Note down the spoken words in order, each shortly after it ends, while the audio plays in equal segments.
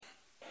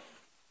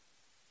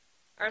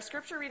Our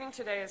scripture reading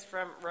today is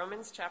from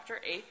Romans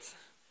chapter 8.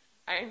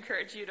 I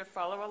encourage you to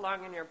follow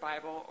along in your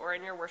Bible or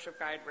in your worship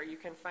guide where you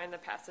can find the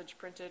passage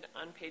printed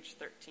on page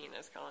 13,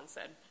 as Colin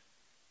said.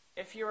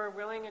 If you are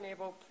willing and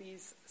able,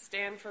 please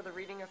stand for the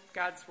reading of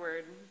God's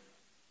word.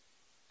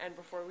 And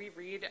before we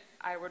read,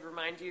 I would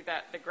remind you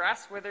that the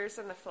grass withers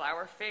and the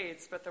flower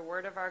fades, but the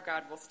word of our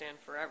God will stand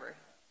forever.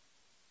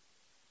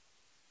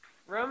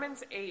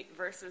 Romans 8,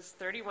 verses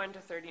 31 to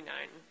 39.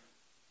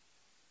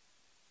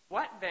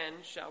 What then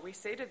shall we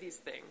say to these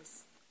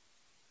things?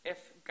 If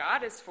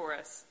God is for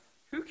us,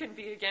 who can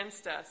be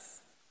against us?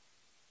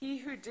 He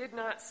who did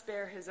not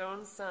spare his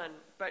own son,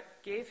 but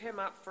gave him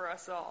up for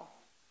us all,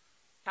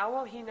 how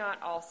will he not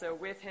also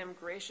with him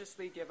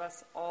graciously give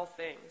us all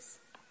things?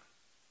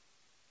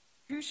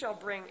 Who shall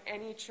bring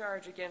any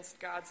charge against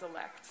God's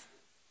elect?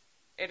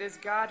 It is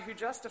God who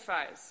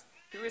justifies.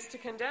 Who is to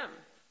condemn?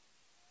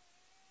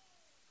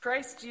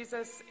 Christ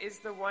Jesus is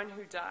the one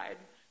who died,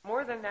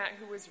 more than that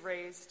who was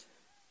raised,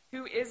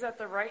 who is at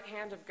the right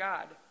hand of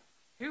God,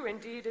 who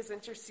indeed is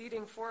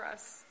interceding for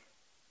us.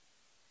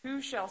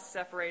 Who shall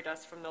separate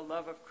us from the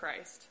love of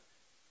Christ?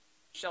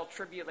 Shall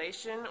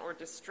tribulation or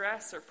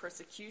distress or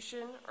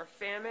persecution or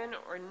famine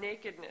or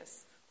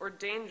nakedness or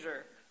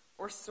danger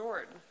or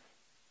sword?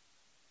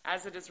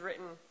 As it is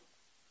written,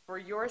 for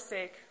your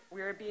sake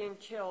we are being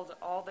killed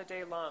all the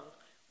day long.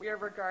 We are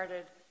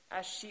regarded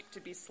as sheep to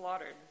be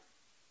slaughtered.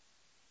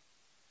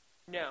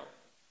 No.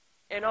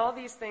 In all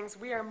these things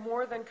we are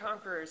more than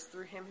conquerors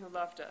through him who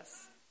loved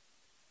us.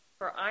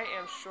 For I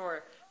am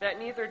sure that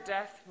neither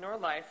death nor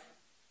life,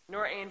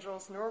 nor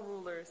angels nor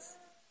rulers,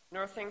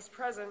 nor things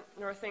present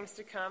nor things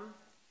to come,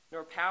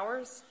 nor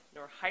powers,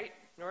 nor height,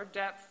 nor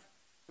depth,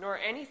 nor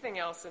anything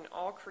else in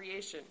all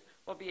creation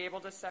will be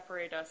able to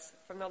separate us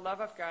from the love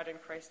of God in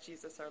Christ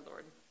Jesus our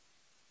Lord.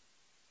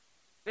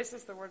 This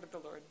is the word of the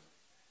Lord.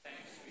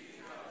 Thanks be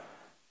to God.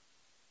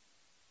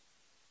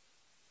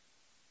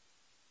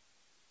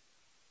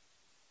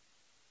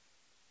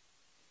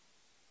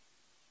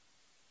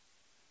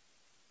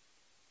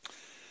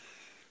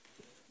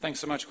 Thanks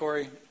so much,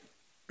 Corey.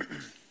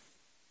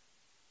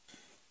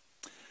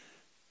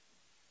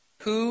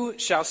 Who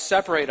shall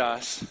separate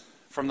us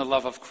from the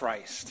love of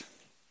Christ?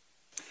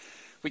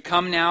 We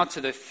come now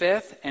to the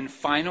fifth and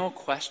final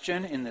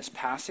question in this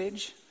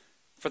passage.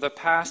 For the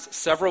past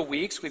several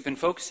weeks, we've been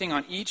focusing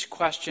on each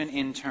question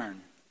in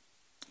turn.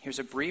 Here's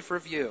a brief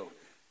review.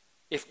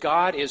 If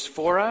God is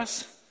for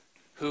us,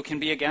 who can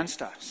be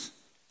against us?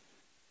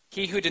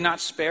 He who did not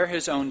spare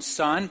his own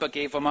son, but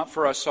gave him up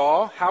for us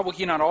all, how will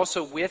he not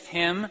also with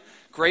him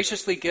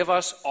graciously give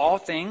us all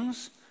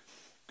things?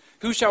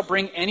 Who shall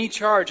bring any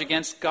charge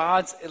against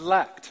God's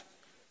elect?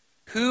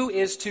 Who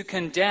is to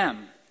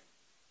condemn?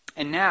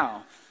 And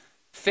now,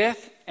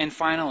 fifth and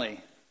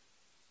finally,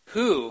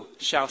 who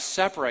shall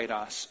separate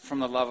us from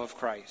the love of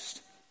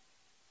Christ?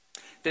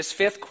 This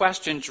fifth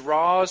question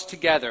draws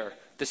together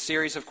the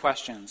series of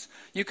questions.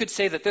 You could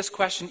say that this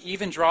question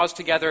even draws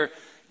together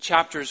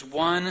chapters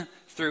 1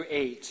 through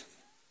 8.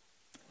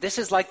 This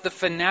is like the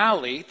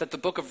finale that the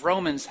book of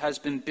Romans has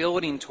been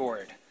building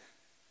toward.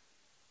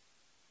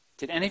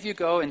 Did any of you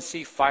go and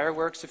see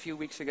fireworks a few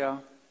weeks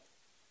ago?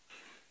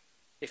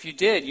 If you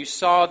did, you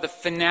saw the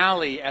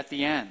finale at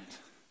the end.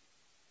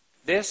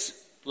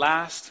 This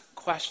last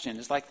question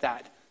is like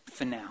that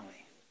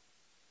finale.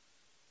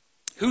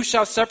 Who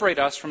shall separate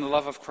us from the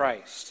love of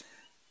Christ?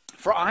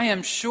 For I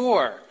am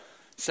sure,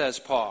 says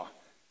Paul,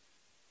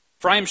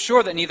 for I am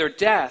sure that neither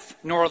death,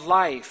 nor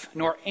life,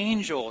 nor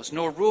angels,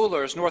 nor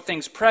rulers, nor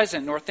things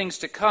present, nor things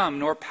to come,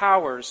 nor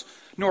powers,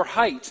 nor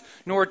height,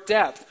 nor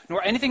depth,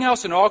 nor anything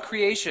else in all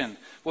creation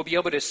will be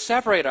able to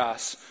separate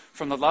us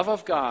from the love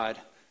of God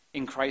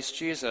in Christ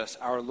Jesus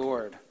our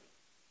Lord.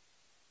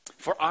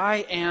 For I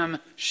am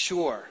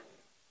sure.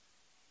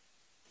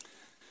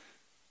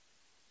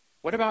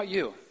 What about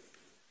you?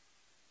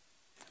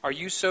 Are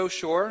you so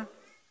sure?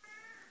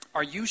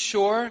 Are you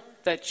sure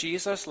that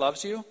Jesus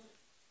loves you?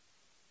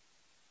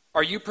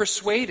 Are you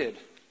persuaded?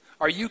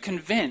 Are you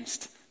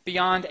convinced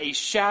beyond a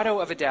shadow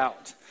of a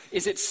doubt?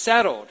 Is it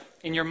settled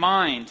in your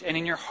mind and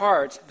in your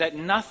heart that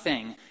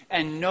nothing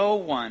and no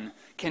one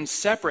can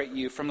separate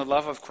you from the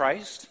love of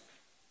Christ?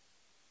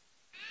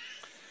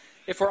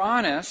 If we're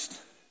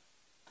honest,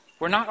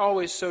 we're not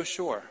always so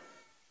sure.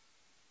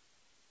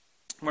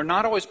 We're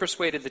not always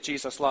persuaded that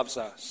Jesus loves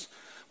us.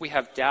 We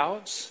have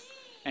doubts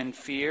and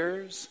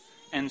fears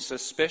and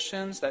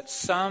suspicions that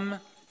some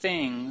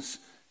things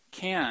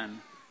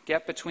can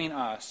get between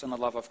us and the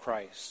love of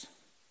Christ.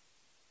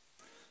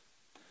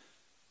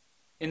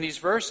 In these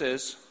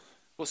verses,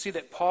 we'll see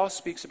that Paul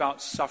speaks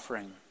about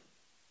suffering.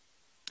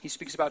 He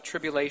speaks about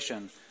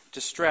tribulation,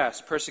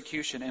 distress,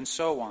 persecution, and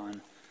so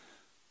on.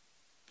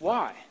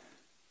 Why?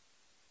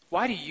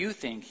 Why do you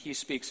think he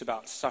speaks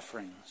about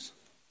sufferings?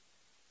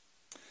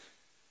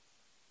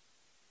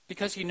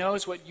 Because he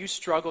knows what you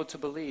struggle to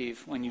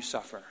believe when you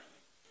suffer.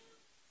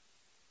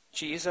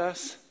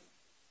 Jesus,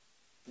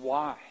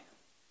 why?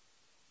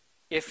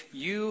 If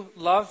you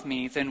love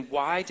me, then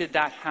why did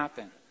that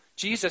happen?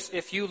 Jesus,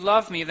 if you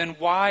love me, then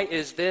why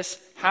is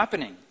this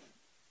happening?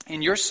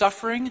 In your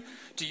suffering,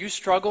 do you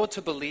struggle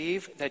to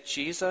believe that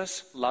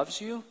Jesus loves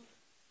you?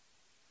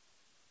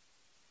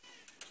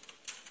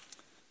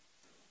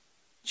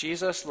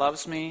 Jesus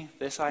loves me,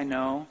 this I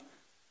know,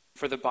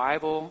 for the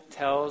Bible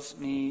tells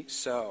me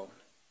so.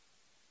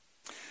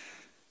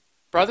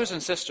 Brothers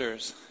and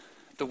sisters,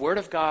 the Word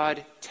of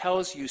God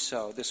tells you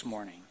so this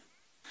morning.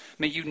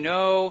 May you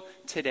know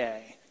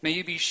today, may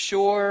you be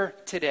sure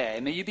today,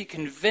 may you be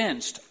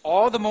convinced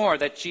all the more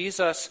that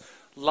Jesus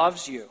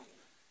loves you.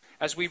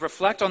 As we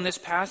reflect on this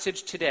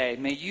passage today,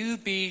 may you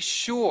be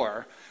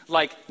sure,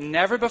 like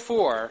never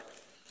before,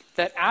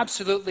 that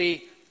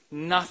absolutely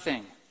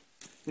nothing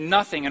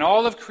in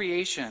all of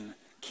creation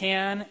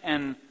can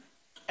and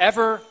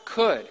ever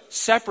could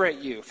separate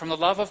you from the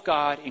love of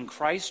God in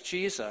Christ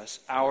Jesus,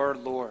 our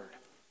Lord.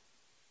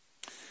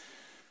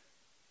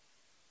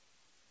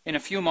 In a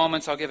few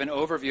moments, I'll give an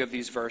overview of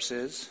these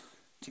verses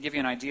to give you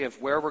an idea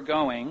of where we're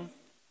going.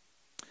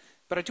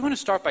 But I do want to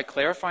start by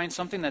clarifying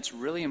something that's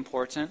really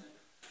important.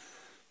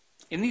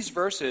 In these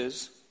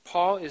verses,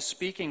 Paul is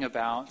speaking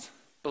about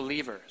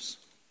believers.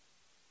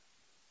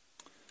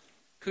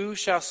 Who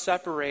shall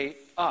separate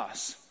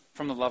us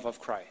from the love of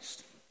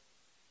Christ?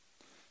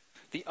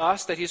 The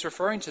us that he's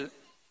referring to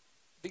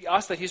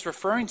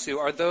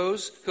are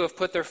those who have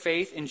put their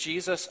faith in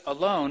Jesus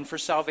alone for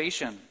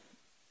salvation.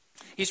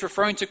 He's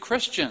referring to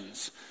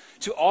Christians,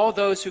 to all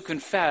those who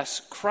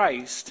confess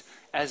Christ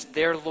as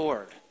their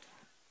Lord.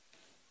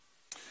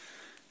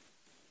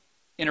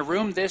 In a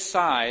room this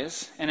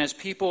size, and as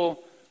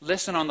people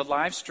listen on the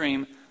live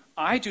stream,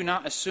 I do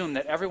not assume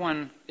that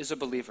everyone is a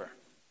believer.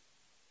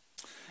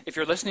 If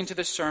you're listening to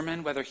this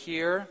sermon, whether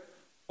here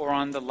or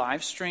on the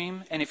live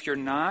stream, and if you're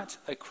not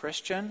a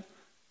Christian,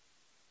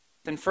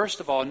 then first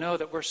of all, know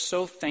that we're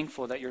so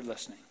thankful that you're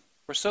listening.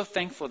 We're so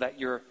thankful that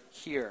you're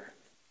here.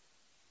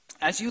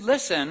 As you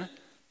listen,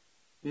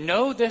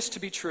 know this to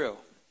be true.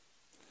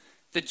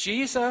 The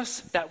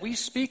Jesus that we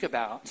speak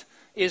about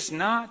is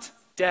not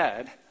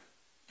dead,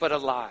 but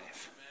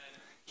alive.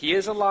 He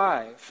is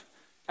alive.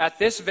 At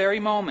this very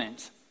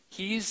moment,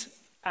 he's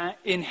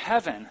in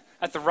heaven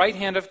at the right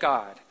hand of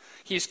God.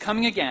 He's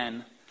coming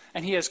again,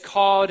 and he has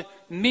called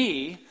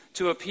me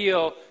to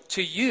appeal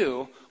to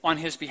you on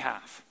his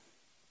behalf.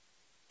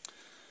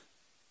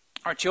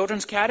 Our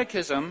children's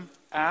catechism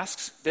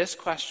asks this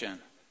question.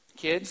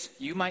 Kids,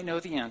 you might know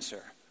the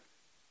answer.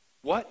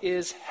 What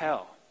is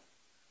hell?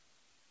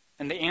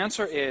 And the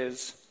answer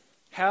is,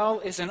 hell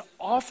is an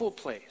awful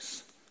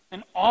place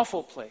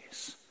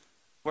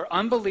where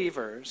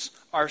unbelievers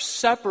are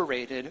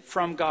separated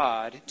from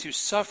God to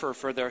suffer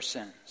for their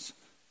sins.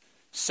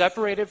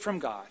 Separated from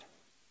God,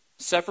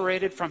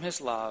 separated from his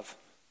love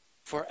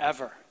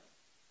forever.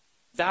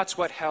 That's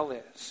what hell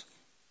is.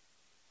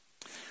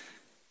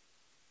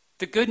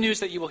 The good news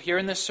that you will hear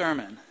in this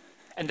sermon,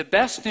 and the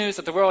best news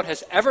that the world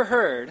has ever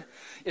heard,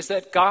 is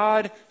that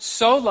God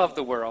so loved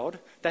the world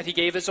that he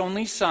gave his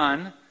only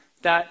Son,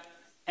 that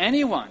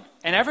anyone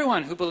and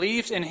everyone who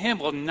believes in him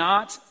will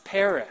not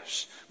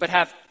perish, but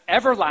have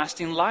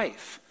everlasting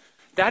life.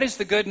 That is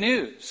the good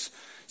news.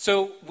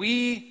 So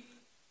we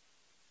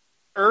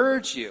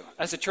urge you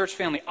as a church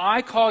family,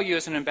 I call you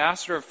as an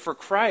ambassador for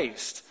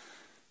Christ,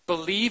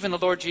 believe in the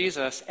Lord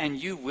Jesus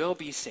and you will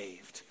be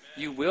saved.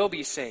 You will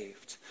be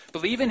saved.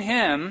 Believe in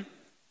him,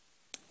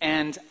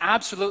 and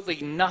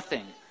absolutely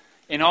nothing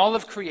in all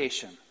of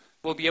creation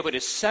will be able to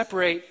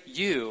separate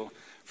you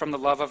from the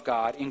love of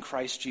God in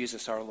Christ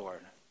Jesus our Lord.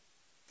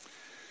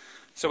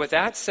 So with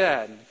that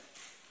said,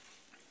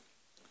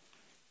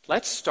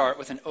 let's start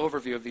with an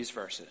overview of these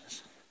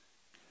verses.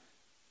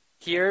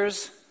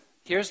 Here's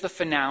the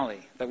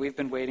finale that we've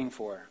been waiting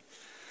for.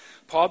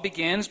 Paul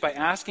begins by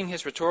asking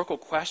his rhetorical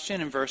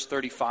question in verse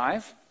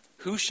 35,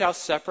 who shall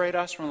separate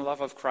us from the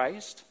love of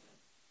Christ?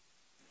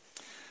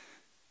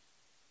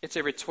 It's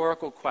a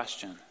rhetorical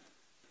question.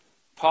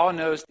 Paul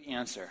knows the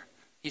answer.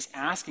 He's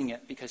asking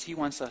it because he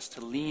wants us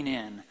to lean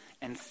in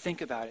and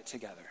think about it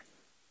together.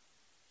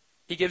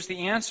 He gives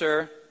the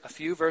answer a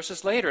few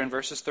verses later in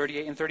verses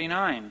 38 and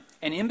 39.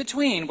 And in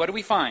between, what do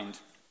we find?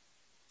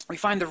 We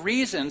find the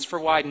reasons for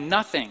why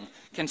nothing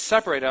can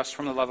separate us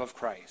from the love of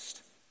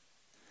Christ.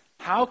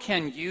 How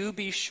can you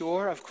be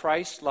sure of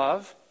Christ's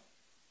love?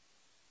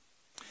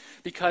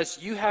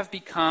 Because you have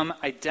become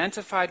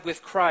identified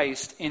with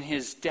Christ in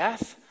his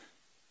death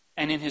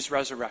and in his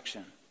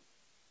resurrection.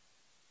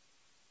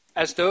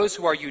 As those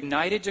who are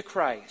united to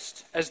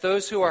Christ, as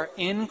those who are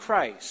in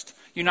Christ,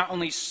 you not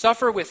only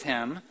suffer with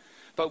him,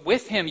 but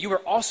with him you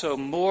are also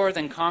more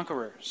than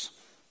conquerors.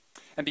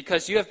 And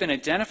because you have been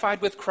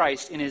identified with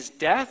Christ in his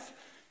death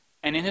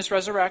and in his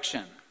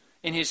resurrection,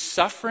 in his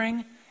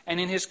suffering and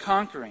in his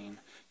conquering,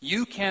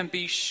 you can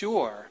be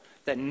sure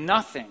that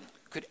nothing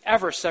could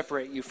ever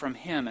separate you from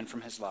him and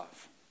from his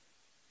love.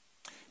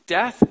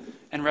 Death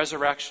and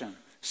resurrection,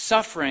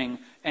 suffering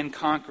and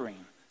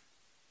conquering.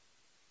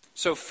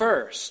 So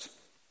first,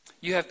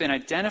 you have been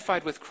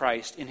identified with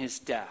Christ in his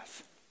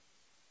death.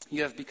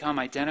 You have become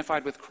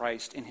identified with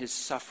Christ in his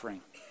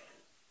suffering.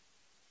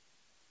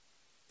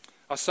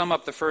 I'll sum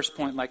up the first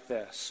point like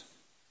this.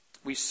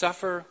 We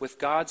suffer with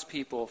God's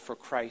people for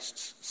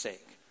Christ's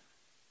sake.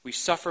 We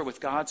suffer with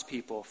God's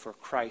people for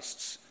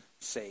Christ's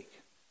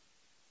sake.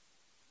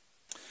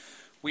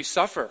 We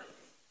suffer.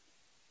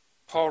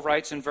 Paul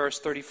writes in verse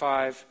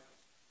 35,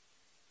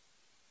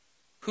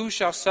 "Who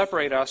shall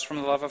separate us from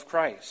the love of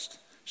Christ?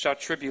 Shall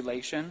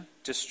tribulation,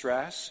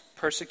 distress,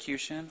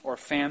 persecution, or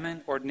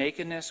famine, or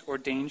nakedness, or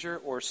danger,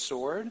 or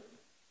sword?"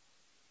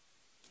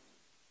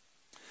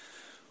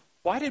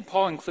 Why did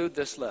Paul include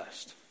this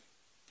list?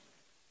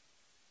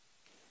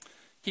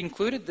 He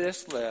included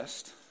this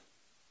list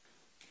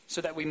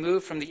so that we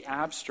move from the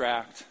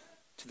abstract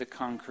to the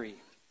concrete.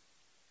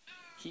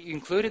 He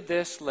included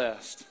this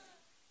list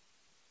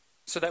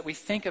so that we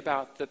think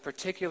about the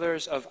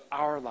particulars of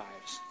our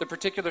lives, the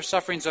particular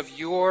sufferings of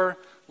your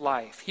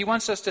life. He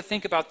wants us to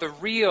think about the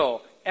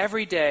real,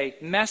 everyday,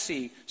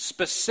 messy,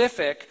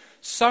 specific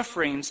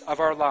sufferings of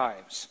our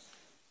lives.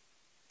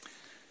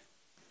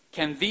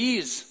 Can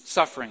these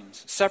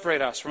sufferings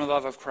separate us from the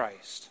love of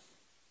Christ?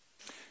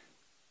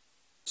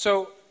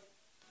 So,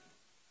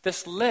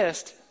 this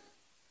list,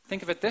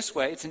 think of it this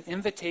way, it's an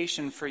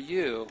invitation for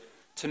you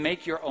to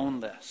make your own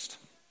list.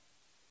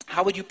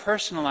 How would you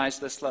personalize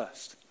this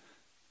list?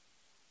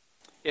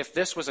 If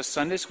this was a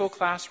Sunday school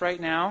class right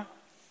now,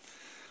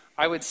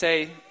 I would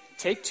say,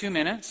 take 2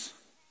 minutes,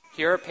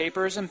 here are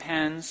papers and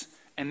pens,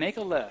 and make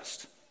a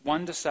list,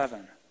 1 to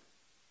 7.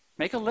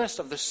 Make a list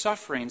of the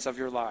sufferings of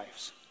your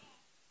lives.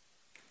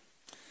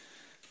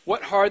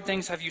 What hard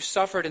things have you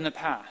suffered in the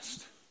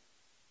past?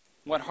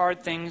 What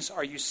hard things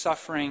are you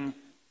suffering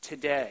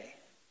today?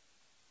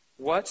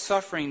 What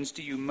sufferings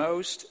do you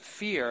most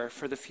fear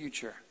for the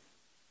future?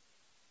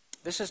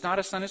 This is not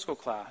a Sunday school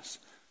class,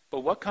 but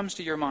what comes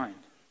to your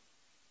mind?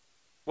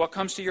 What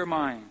comes to your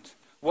mind?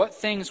 What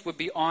things would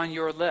be on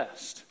your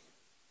list?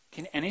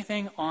 Can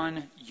anything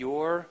on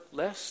your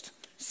list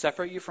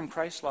separate you from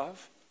Christ's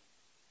love?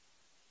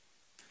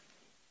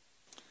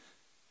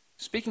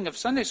 Speaking of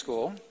Sunday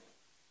school,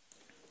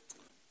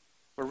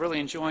 we're really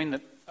enjoying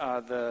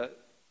the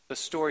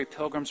story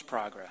Pilgrim's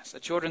Progress, a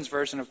children's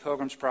version of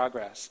Pilgrim's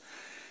Progress.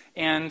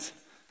 And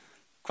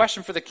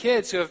question for the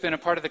kids who have been a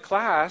part of the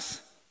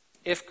class,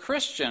 if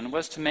Christian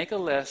was to make a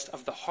list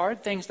of the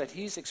hard things that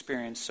he's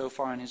experienced so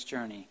far in his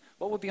journey,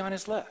 what would be on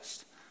his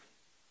list?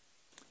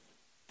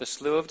 The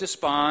Slough of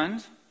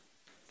Despond,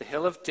 the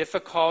Hill of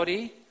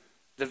Difficulty,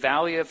 the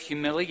Valley of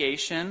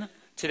Humiliation.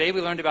 Today we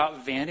learned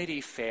about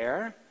Vanity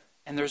Fair,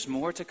 and there's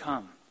more to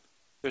come.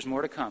 There's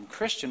more to come.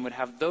 Christian would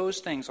have those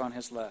things on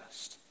his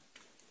list.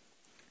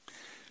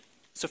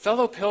 So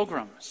fellow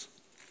pilgrims,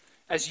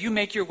 as you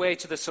make your way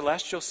to the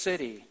celestial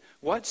city,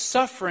 what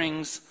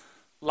sufferings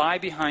lie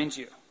behind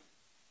you?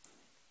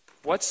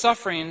 What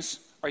sufferings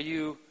are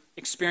you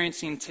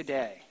experiencing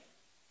today?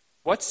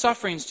 What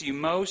sufferings do you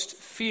most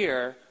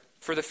fear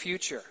for the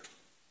future?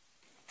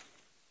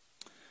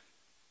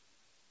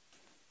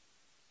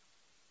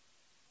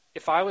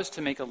 If I was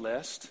to make a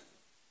list,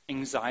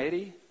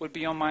 anxiety would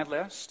be on my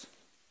list.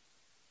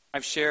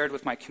 I've shared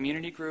with my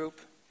community group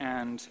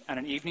and at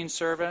an evening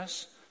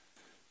service,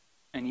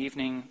 an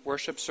evening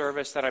worship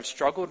service, that I've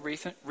struggled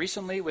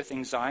recently with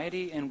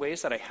anxiety in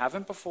ways that I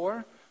haven't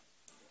before.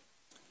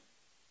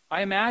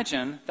 I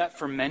imagine that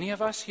for many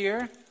of us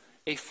here,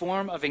 a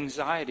form of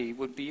anxiety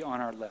would be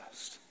on our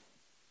list.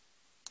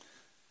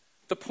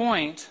 The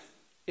point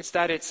is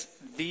that it's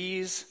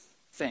these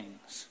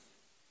things,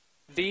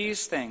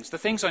 the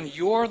things on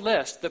your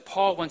list that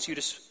Paul wants you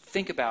to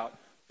think about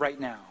right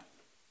now.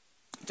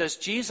 Does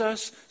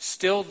Jesus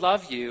still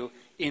love you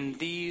in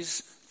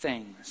these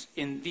things,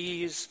 in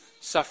these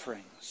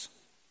sufferings?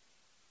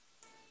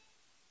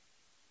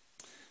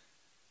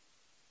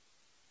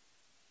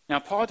 Now,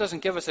 Paul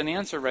doesn't give us an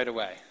answer right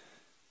away.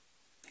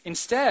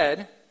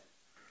 Instead,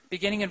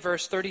 beginning in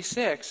verse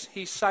 36,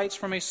 he cites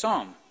from a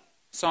psalm,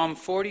 Psalm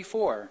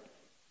 44.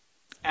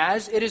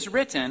 "As it is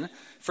written,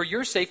 for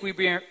your sake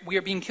we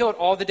are being killed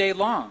all the day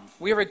long.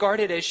 We are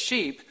regarded as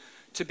sheep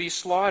to be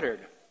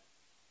slaughtered."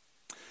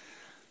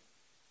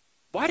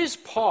 Why does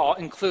Paul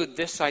include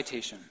this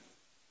citation?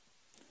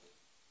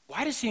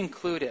 Why does he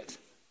include it?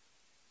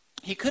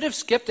 He could have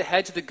skipped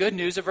ahead to the good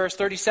news of verse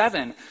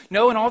 37.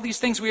 "No, in all these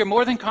things we are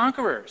more than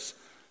conquerors."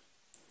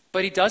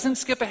 But he doesn't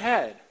skip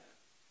ahead.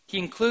 He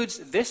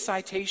includes this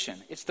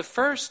citation. It's the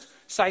first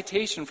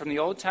citation from the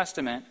Old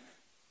Testament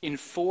in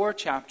 4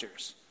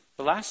 chapters.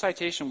 The last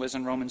citation was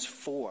in Romans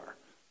 4.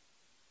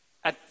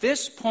 At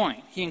this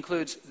point, he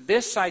includes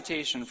this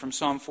citation from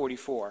Psalm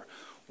 44.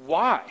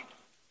 Why?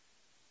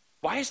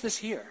 Why is this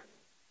here?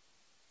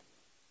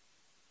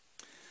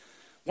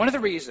 One of the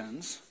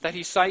reasons that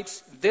he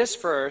cites this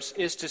verse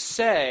is to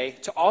say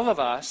to all of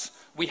us,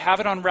 we have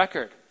it on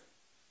record.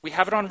 We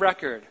have it on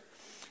record.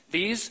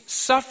 These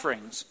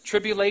sufferings,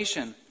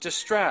 tribulation,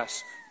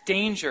 distress,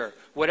 danger,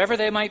 whatever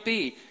they might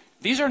be,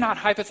 these are not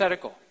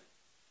hypothetical.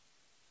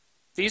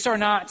 These are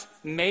not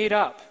made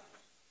up.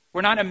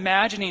 We're not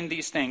imagining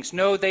these things.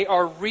 No, they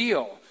are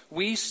real.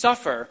 We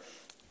suffer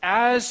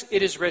as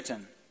it is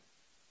written.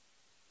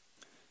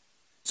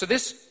 So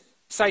this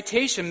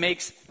citation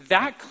makes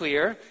that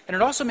clear, and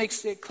it also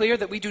makes it clear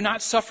that we do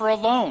not suffer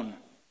alone.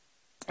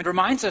 It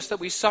reminds us that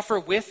we suffer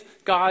with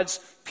God's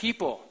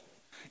people.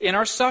 In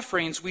our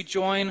sufferings, we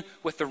join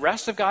with the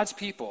rest of God's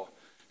people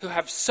who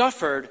have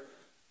suffered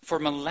for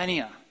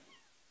millennia.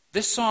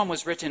 This psalm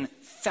was written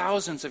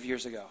thousands of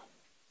years ago.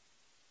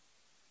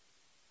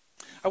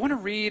 I want to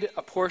read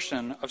a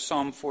portion of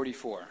Psalm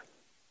 44.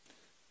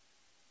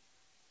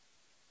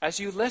 As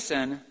you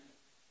listen,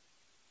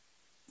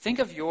 think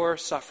of your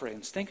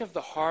sufferings. Think of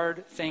the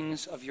hard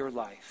things of your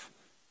life,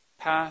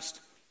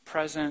 past,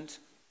 present,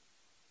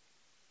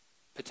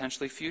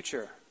 potentially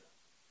future.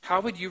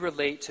 How would you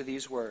relate to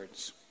these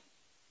words?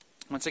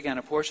 Once again,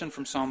 a portion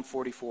from Psalm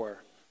 44.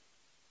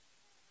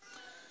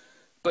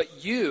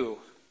 But you,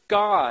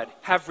 God,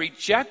 have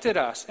rejected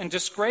us and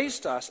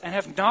disgraced us and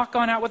have not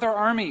gone out with our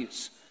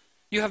armies.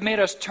 You have made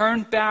us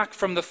turn back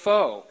from the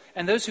foe,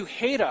 and those who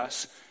hate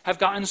us have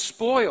gotten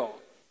spoil.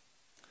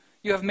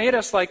 You have made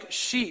us like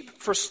sheep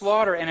for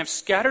slaughter and have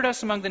scattered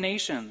us among the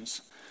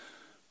nations.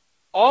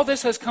 All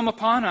this has come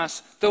upon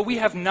us, though we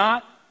have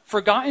not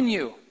forgotten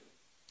you,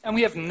 and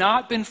we have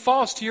not been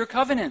false to your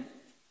covenant.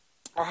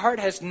 Our heart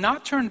has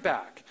not turned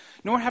back,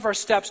 nor have our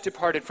steps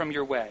departed from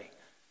your way.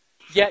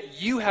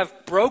 Yet you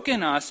have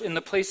broken us in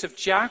the place of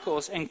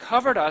jackals and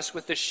covered us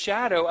with the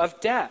shadow of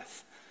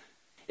death.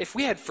 If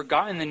we had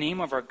forgotten the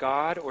name of our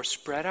God or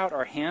spread out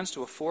our hands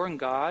to a foreign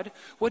god,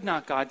 would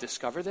not God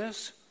discover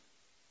this?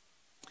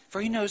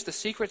 For he knows the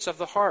secrets of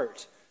the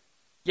heart.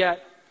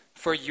 Yet,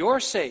 for your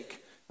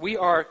sake, we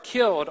are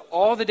killed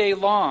all the day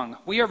long.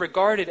 We are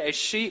regarded as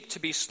sheep to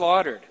be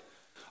slaughtered.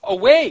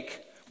 Awake!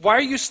 Why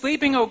are you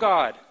sleeping, O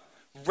God?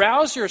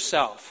 Rouse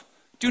yourself.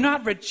 Do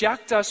not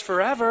reject us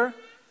forever.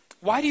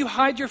 Why do you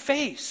hide your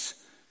face?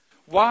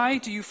 Why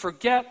do you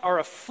forget our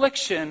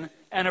affliction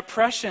and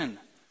oppression?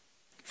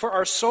 For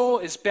our soul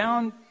is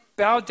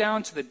bowed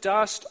down to the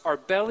dust, our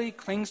belly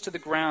clings to the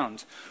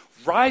ground.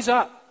 Rise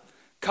up,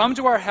 come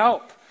to our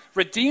help,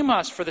 redeem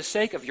us for the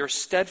sake of your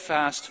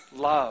steadfast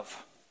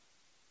love.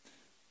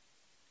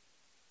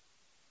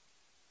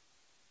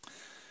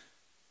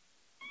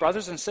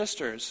 Brothers and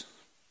sisters,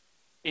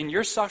 in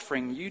your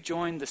suffering, you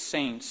join the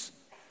saints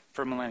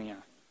for millennia.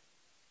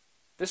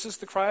 This is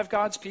the cry of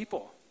God's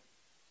people.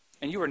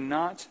 And you are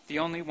not the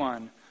only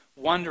one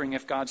wondering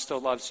if God still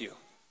loves you.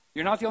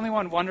 You're not the only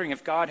one wondering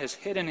if God has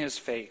hidden his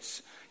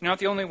face. You're not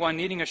the only one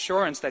needing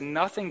assurance that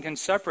nothing can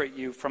separate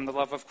you from the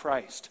love of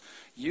Christ.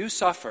 You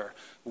suffer,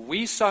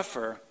 we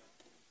suffer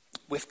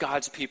with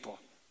God's people.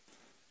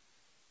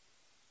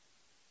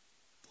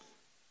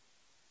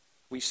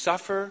 We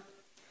suffer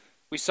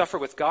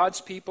with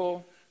God's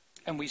people,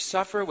 and we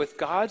suffer with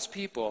God's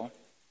people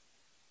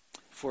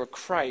for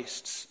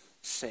Christ's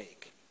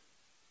sake.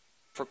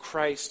 For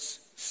Christ's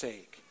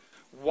sake.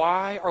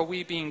 Why are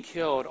we being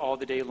killed all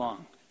the day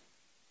long?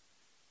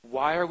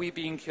 Why are we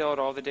being killed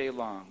all the day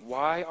long?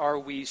 Why are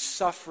we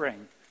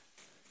suffering?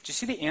 Do you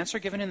see the answer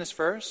given in this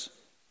verse?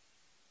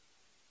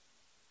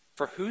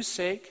 For whose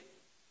sake?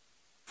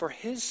 For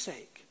his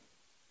sake.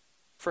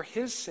 For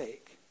his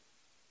sake.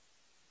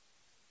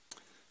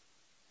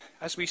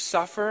 As we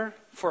suffer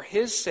for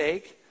his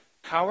sake,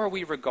 how are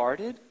we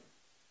regarded?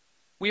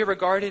 We are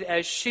regarded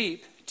as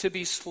sheep to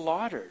be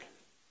slaughtered.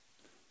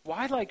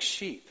 Why like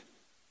sheep?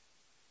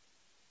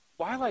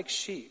 Why like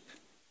sheep?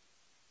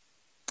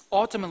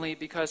 Ultimately,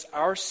 because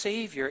our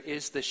Savior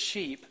is the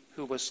sheep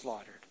who was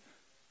slaughtered.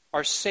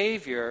 Our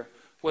Savior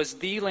was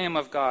the Lamb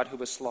of God who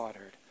was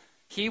slaughtered.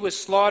 He was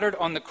slaughtered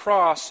on the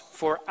cross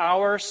for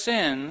our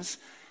sins,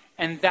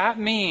 and that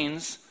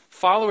means,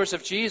 followers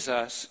of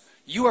Jesus,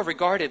 you are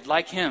regarded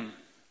like him.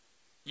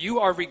 You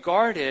are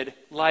regarded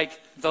like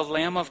the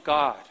Lamb of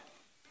God.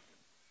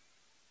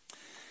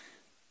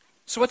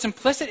 So what's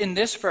implicit in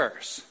this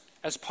verse,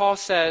 as Paul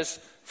says,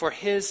 for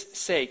his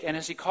sake, and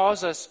as he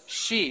calls us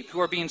sheep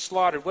who are being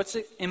slaughtered, what's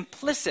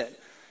implicit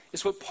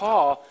is what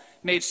Paul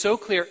made so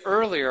clear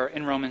earlier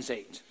in Romans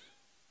 8.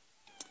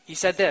 He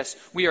said this,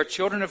 we are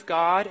children of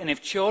God, and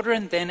if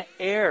children, then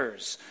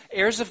heirs.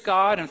 Heirs of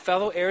God and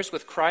fellow heirs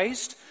with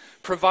Christ,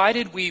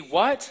 provided we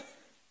what?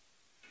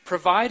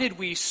 Provided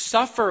we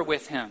suffer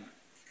with him,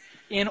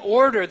 in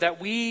order that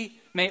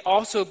we may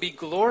also be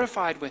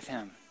glorified with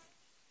him.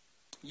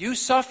 You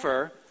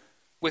suffer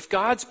with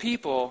God's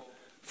people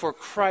for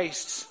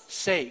Christ's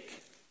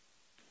sake.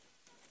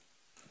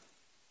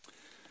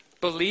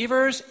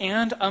 Believers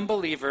and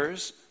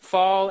unbelievers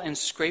fall and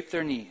scrape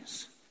their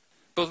knees.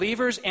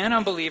 Believers and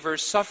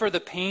unbelievers suffer the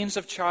pains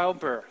of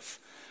childbirth.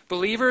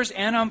 Believers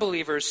and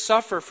unbelievers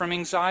suffer from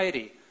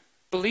anxiety.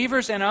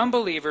 Believers and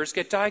unbelievers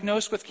get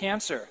diagnosed with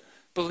cancer.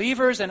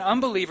 Believers and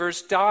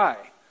unbelievers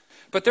die.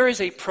 But there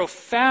is a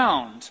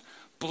profound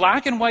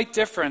black and white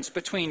difference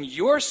between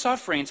your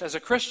sufferings as a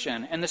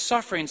Christian and the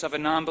sufferings of a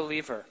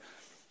non-believer.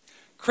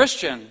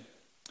 Christian,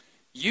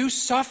 you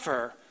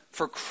suffer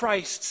for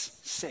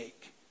Christ's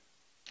sake.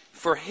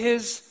 For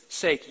his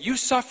sake. You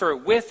suffer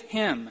with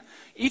him.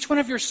 Each one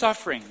of your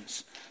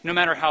sufferings, no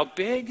matter how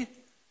big,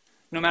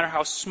 no matter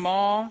how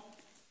small,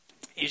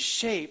 is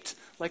shaped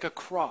like a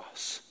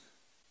cross.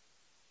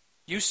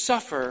 You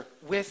suffer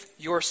with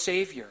your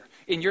Savior.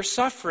 In your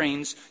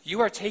sufferings,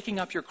 you are taking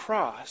up your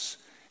cross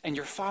and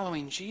you're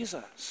following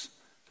Jesus.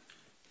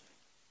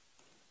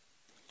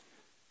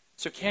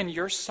 So can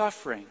your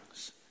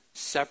sufferings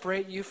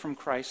separate you from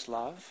Christ's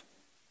love?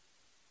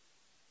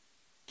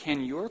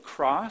 Can your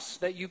cross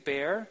that you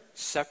bear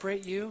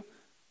separate you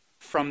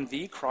from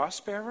the cross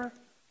bearer?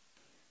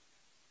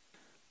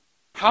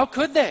 How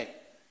could they?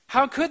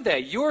 How could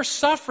they? Your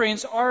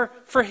sufferings are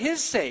for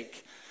his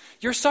sake.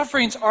 Your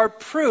sufferings are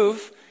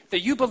proof that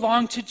you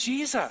belong to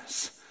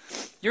Jesus.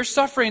 Your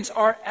sufferings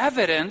are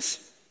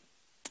evidence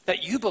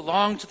that you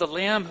belong to the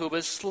Lamb who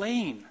was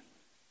slain.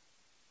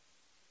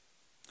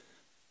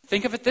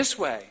 Think of it this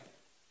way.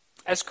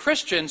 As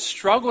Christians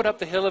struggled up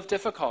the hill of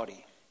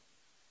difficulty,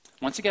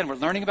 once again, we're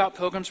learning about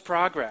Pilgrim's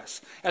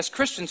Progress. As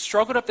Christians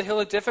struggled up the hill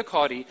of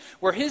difficulty,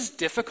 were his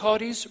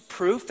difficulties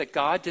proof that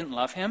God didn't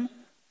love him?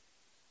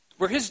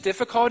 Were his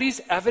difficulties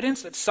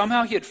evidence that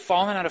somehow he had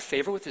fallen out of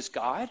favor with his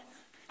God?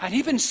 Had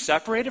he been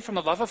separated from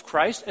the love of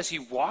Christ as he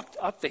walked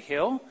up the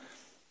hill?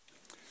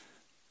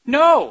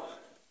 No.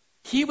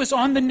 He was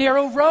on the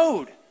narrow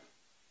road.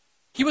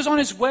 He was on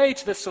his way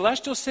to the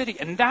celestial city,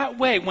 and that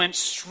way went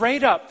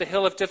straight up the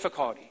hill of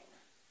difficulty.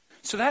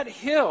 So that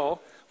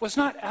hill was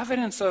not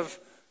evidence of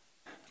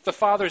the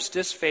Father's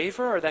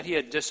disfavor or that he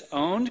had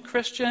disowned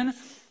Christian.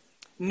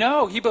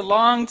 No, he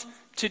belonged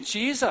to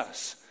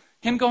Jesus.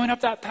 Him going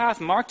up that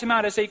path marked him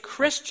out as a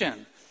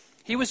Christian.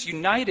 He was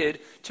united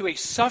to a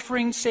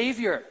suffering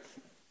Savior.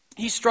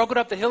 He struggled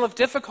up the hill of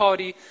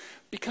difficulty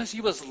because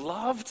he was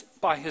loved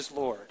by his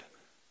Lord.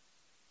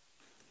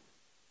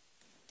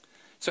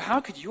 So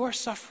how could your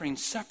suffering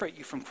separate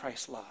you from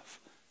Christ's love?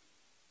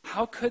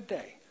 How could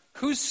they?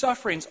 Whose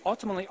sufferings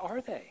ultimately are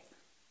they?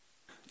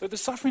 They're the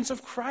sufferings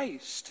of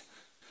Christ.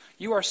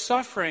 You are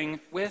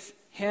suffering with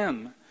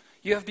him.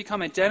 You have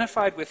become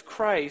identified with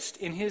Christ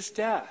in his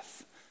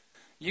death.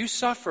 You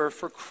suffer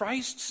for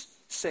Christ's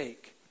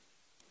sake.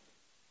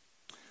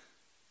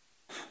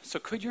 So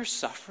could your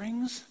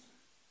sufferings,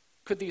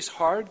 could these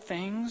hard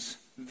things,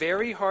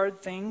 very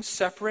hard things,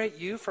 separate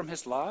you from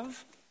his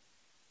love?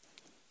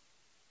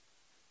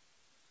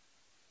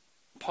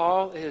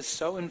 Paul is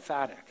so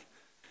emphatic.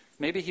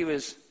 Maybe he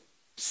was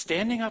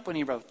standing up when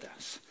he wrote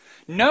this.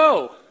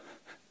 No,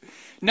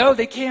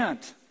 they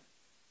can't.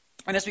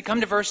 And as we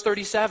come to verse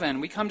 37,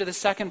 we come to the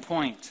second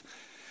point.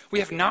 We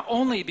have not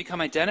only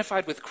become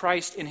identified with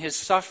Christ in his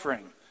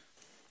suffering,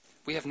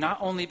 we have not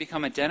only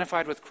become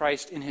identified with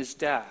Christ in his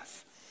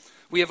death,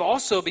 we have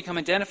also become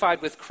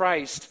identified with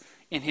Christ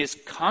in his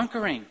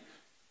conquering,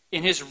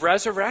 in his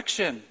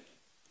resurrection.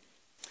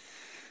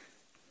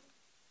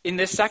 In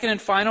this second and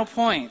final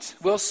point,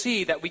 we'll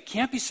see that we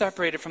can't be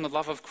separated from the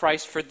love of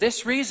Christ for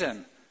this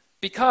reason,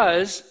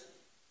 because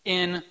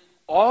in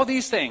all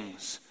these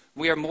things,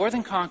 we are more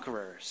than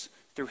conquerors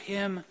through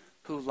him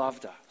who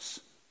loved us.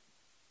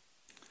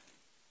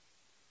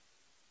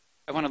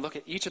 I want to look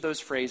at each of those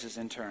phrases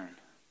in turn.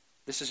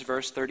 This is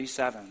verse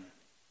 37.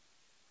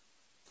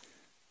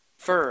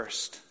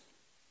 First,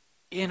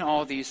 in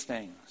all these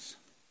things.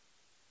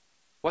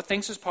 What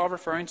things is Paul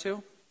referring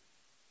to?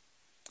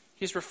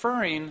 He's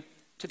referring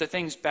to the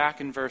things back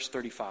in verse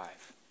 35.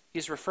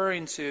 He's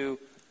referring to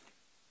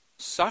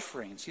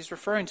sufferings. He's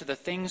referring to the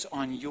things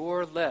on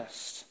your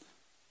list.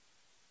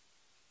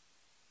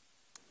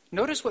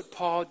 Notice what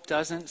Paul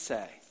doesn't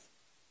say.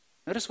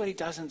 Notice what he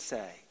doesn't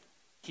say.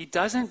 He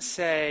doesn't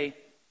say,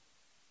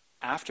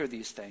 after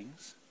these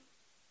things.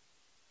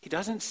 He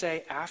doesn't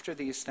say, after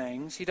these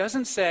things. He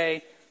doesn't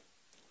say,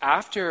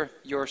 after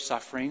your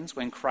sufferings,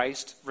 when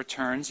Christ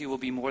returns, you will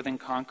be more than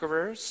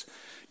conquerors.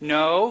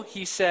 No,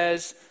 he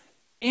says,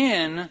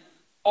 in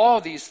all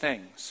these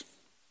things.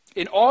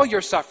 In all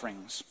your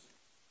sufferings.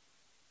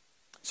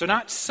 So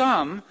not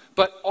some,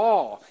 but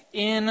all.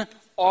 In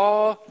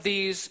all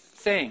these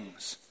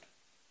things.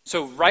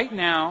 So right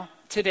now,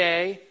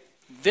 today,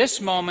 this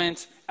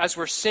moment, as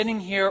we're sitting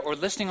here or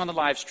listening on the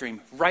live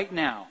stream, right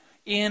now,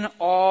 in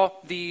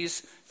all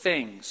these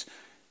things,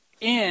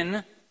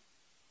 in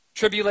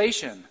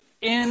tribulation,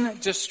 in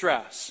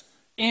distress,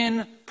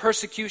 in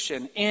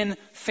persecution, in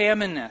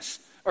famine,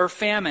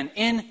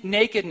 in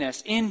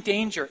nakedness, in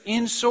danger,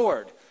 in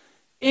sword,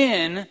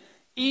 in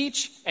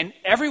each and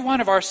every one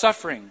of our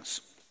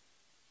sufferings.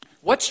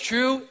 What's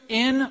true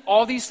in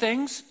all these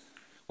things?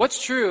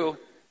 What's true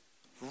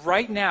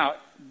right now,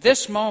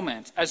 this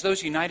moment, as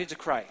those united to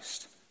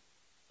Christ?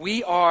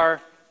 We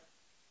are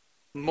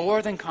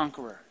more than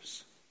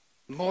conquerors.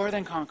 More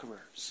than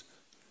conquerors.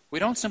 We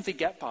don't simply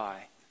get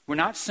by. We're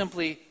not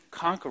simply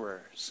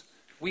conquerors.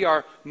 We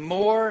are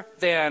more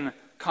than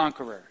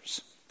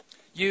conquerors.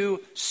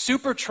 You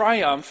super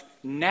triumph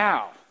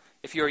now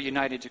if you are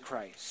united to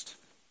Christ.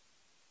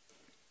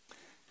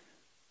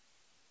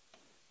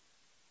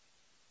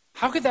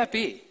 How could that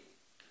be?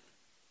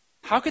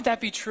 How could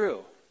that be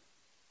true?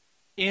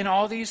 In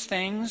all these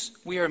things,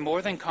 we are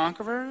more than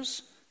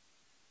conquerors.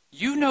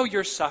 You know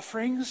your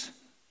sufferings.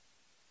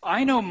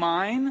 I know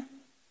mine.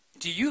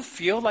 Do you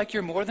feel like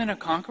you're more than a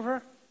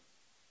conqueror?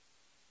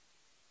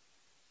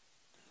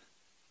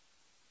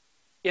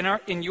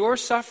 In your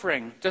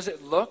suffering, does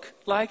it look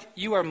like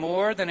you are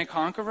more than a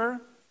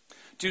conqueror?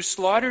 Do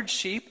slaughtered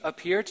sheep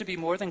appear to be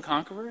more than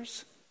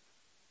conquerors?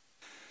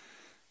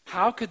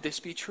 How could this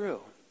be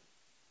true?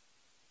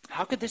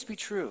 How could this be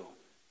true?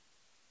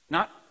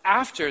 Not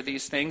after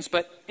these things,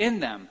 but in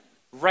them,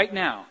 right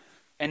now.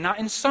 And not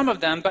in some of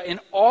them, but in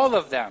all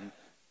of them.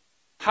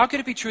 How could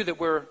it be true that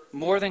we're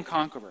more than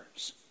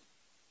conquerors?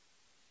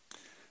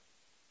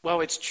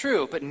 Well, it's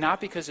true, but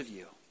not because of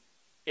you.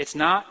 It's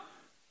not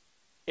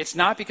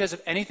because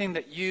of anything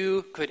that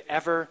you could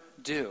ever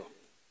do.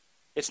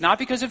 It's not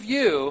because of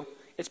you,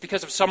 it's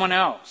because of someone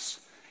else.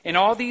 In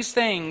all these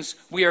things,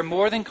 we are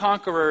more than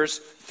conquerors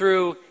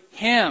through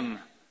Him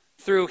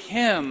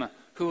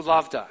who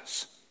loved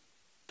us.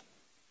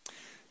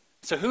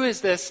 So who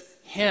is this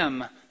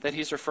Him that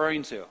he's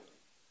referring to?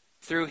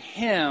 Through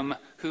Him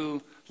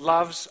who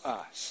loves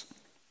us.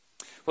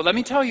 Well, let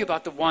me tell you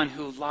about the one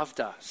who loved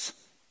us.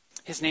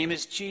 His name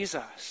is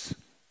Jesus.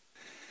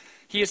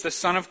 He is the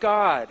Son of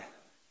God,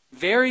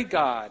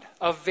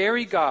 a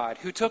very God,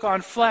 who took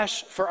on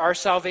flesh for our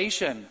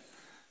salvation.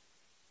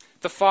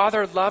 The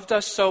Father loved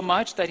us so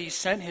much that He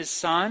sent His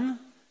Son,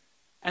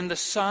 and the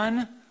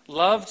Son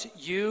loved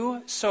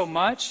you so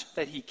much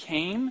that He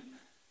came.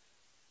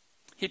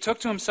 He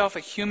took to Himself a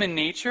human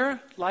nature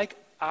like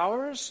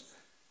ours.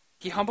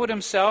 He humbled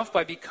Himself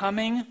by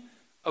becoming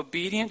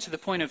obedient to the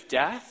point of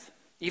death,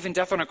 even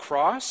death on a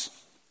cross.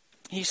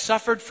 He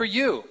suffered for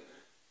you.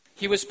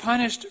 He was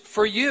punished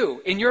for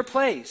you in your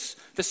place.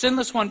 The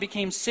sinless one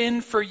became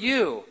sin for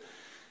you.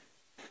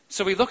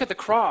 So we look at the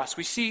cross,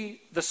 we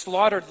see the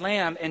slaughtered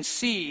lamb and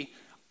see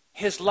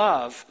His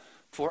love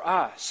for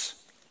us.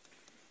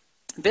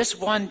 This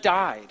one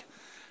died,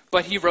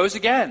 but He rose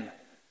again.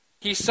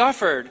 He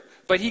suffered,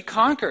 but He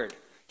conquered.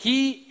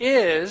 He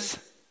is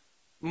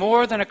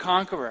more than a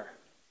conqueror.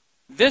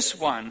 This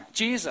one,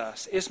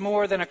 Jesus, is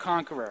more than a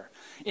conqueror.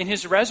 In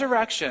His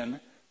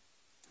resurrection,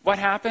 what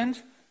happened?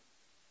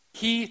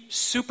 He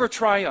super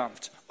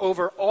triumphed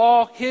over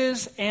all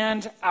His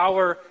and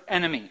our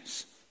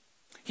enemies.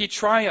 He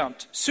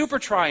super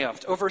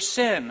triumphed over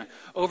sin,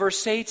 over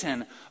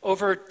Satan,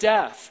 over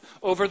death,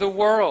 over the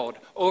world,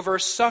 over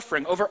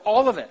suffering, over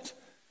all of it.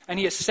 And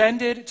He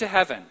ascended to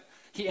heaven.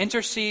 He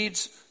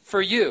intercedes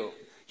for you.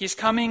 He's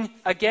coming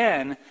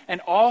again,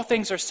 and all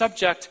things are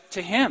subject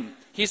to Him.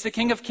 He's the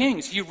King of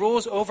Kings. He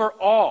rules over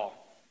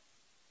all.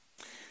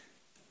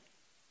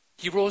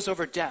 He rules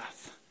over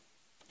death.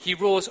 He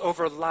rules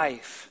over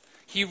life.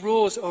 He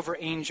rules over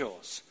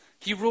angels.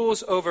 He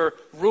rules over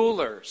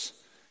rulers.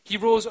 He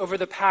rules over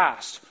the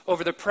past,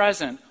 over the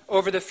present,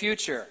 over the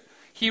future.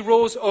 He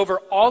rules over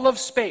all of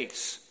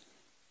space,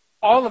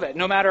 all of it,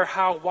 no matter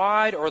how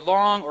wide or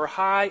long or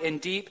high and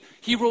deep.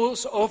 He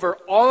rules over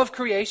all of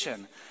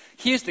creation.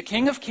 He is the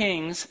King of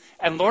Kings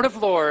and Lord of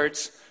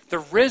Lords, the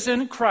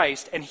risen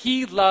Christ, and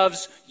He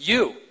loves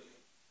you.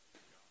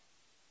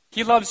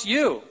 He loves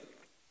you.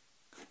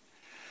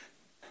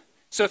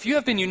 So if you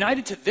have been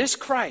united to this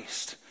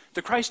Christ,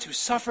 the Christ who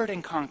suffered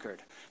and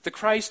conquered, the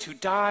Christ who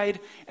died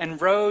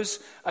and rose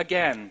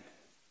again,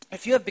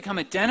 if you have become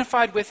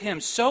identified with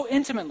Him so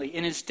intimately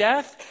in His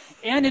death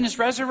and in His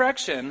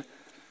resurrection,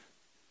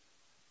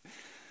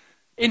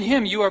 in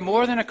Him you are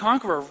more than a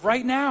conqueror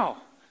right now.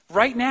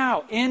 Right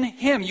now, in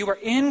Him, you are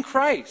in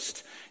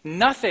Christ.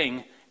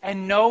 Nothing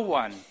and no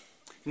one,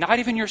 not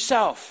even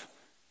yourself,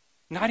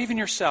 not even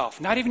your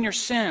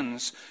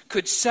sins,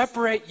 could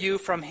separate you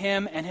from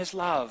Him and His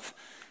love.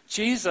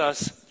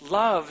 Jesus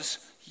loves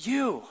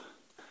you.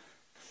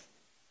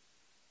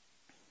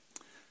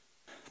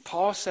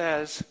 Paul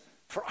says,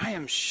 for I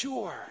am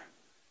sure.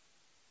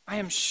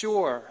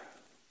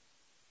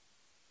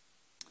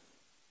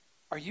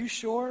 Are you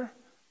sure?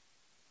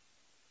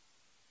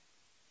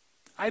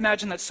 I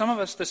imagine that some of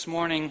us this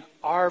morning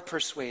are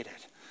persuaded.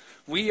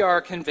 We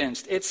are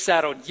convinced. It's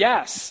settled.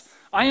 Yes,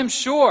 I am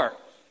sure.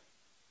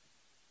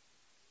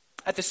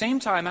 At the same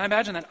time, I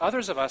imagine that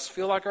others of us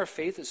feel like our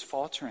faith is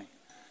faltering.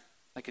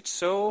 Like it's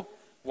so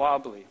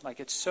wobbly, like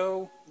it's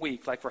so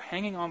weak, like we're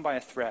hanging on by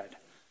a thread.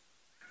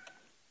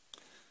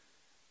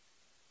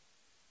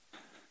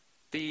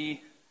 The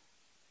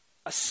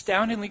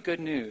astoundingly good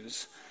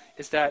news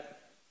is that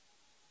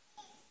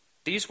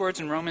these words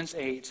in Romans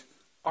 8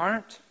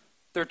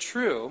 they're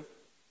true,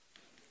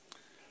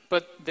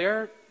 but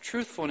their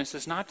truthfulness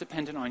is not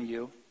dependent on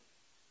you.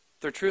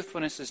 Their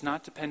truthfulness is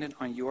not dependent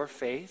on your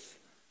faith.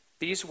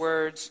 These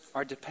words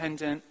are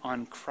dependent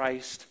on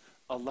Christ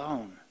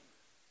alone.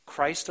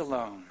 Christ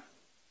alone.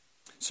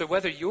 So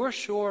whether you're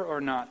sure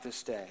or not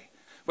this day,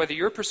 whether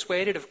you're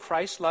persuaded of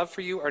Christ's love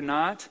for you or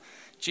not,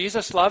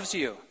 Jesus loves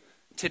you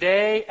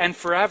today and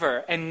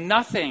forever, and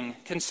nothing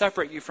can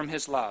separate you from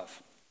His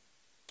love.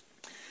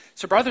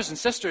 So brothers and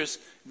sisters,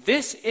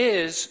 this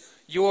is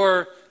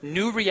your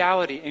new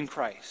reality in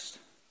Christ.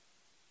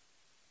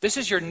 This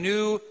is your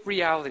new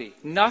reality.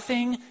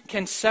 Nothing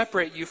can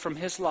separate you from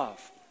His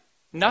love.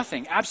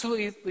 Nothing.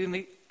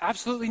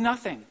 Absolutely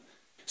nothing.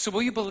 So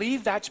will you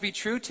believe that to be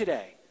true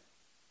today?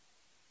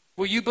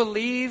 Will you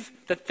believe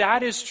that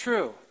that is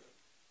true?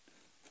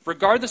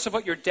 regardless of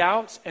what your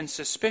doubts and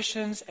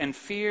suspicions and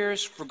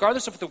fears,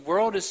 regardless of what the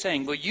world is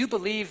saying, will you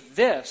believe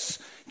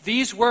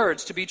these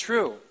words to be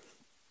true?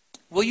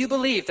 Will you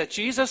believe that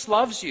Jesus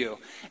loves you?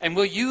 And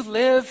will you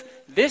live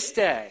this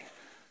day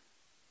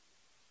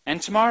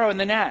and tomorrow and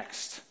the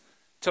next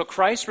till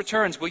Christ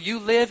returns? Will you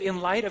live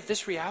in light of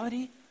this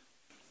reality?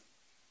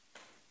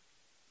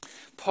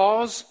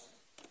 Paul's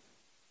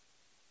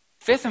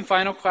fifth and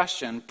final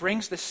question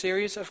brings the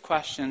series of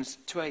questions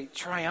to a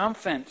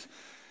triumphant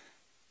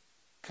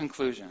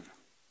conclusion.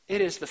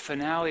 It is the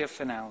finale of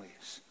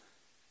finales.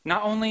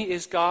 Not only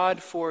is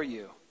God for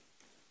you,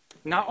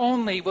 not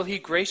only will he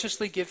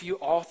graciously give you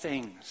all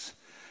things,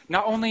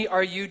 not only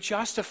are you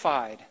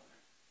justified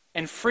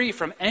and free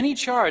from any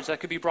charge that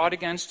could be brought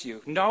against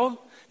you, not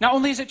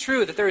only is it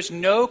true that there is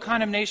no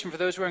condemnation for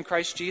those who are in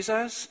Christ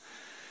Jesus,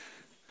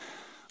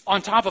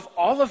 on top of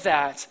all of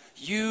that,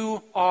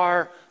 you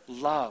are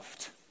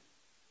loved.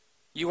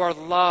 You are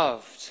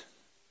loved.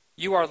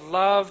 You are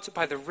loved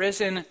by the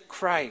risen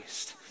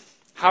Christ.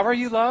 How are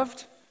you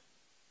loved?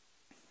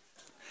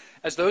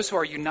 As those who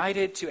are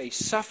united to a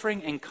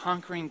suffering and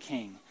conquering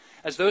King,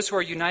 as those who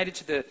are united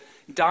to the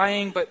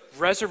dying but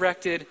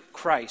resurrected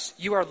Christ.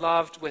 You are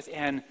loved with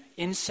an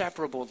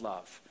inseparable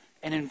love,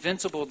 an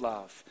invincible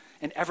love,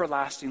 an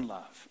everlasting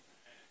love.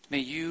 May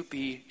you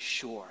be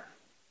sure.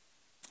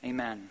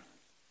 Amen.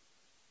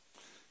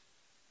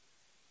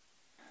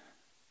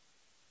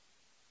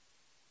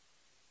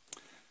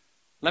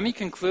 Let me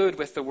conclude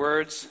with the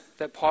words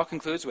that Paul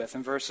concludes with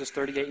in verses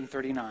 38 and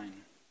 39.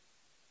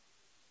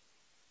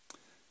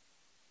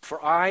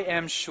 For I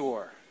am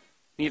sure,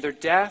 neither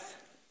death,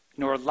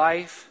 nor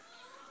life,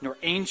 nor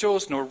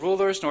angels, nor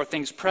rulers, nor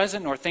things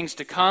present, nor things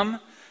to come,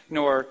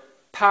 nor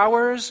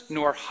powers,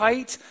 nor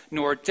height,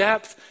 nor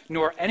depth,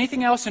 nor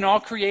anything else in all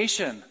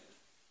creation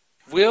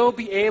will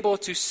be able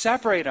to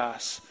separate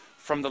us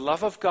from the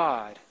love of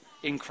God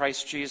in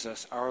Christ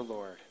Jesus our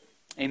Lord.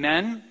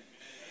 Amen?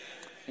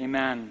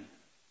 Amen.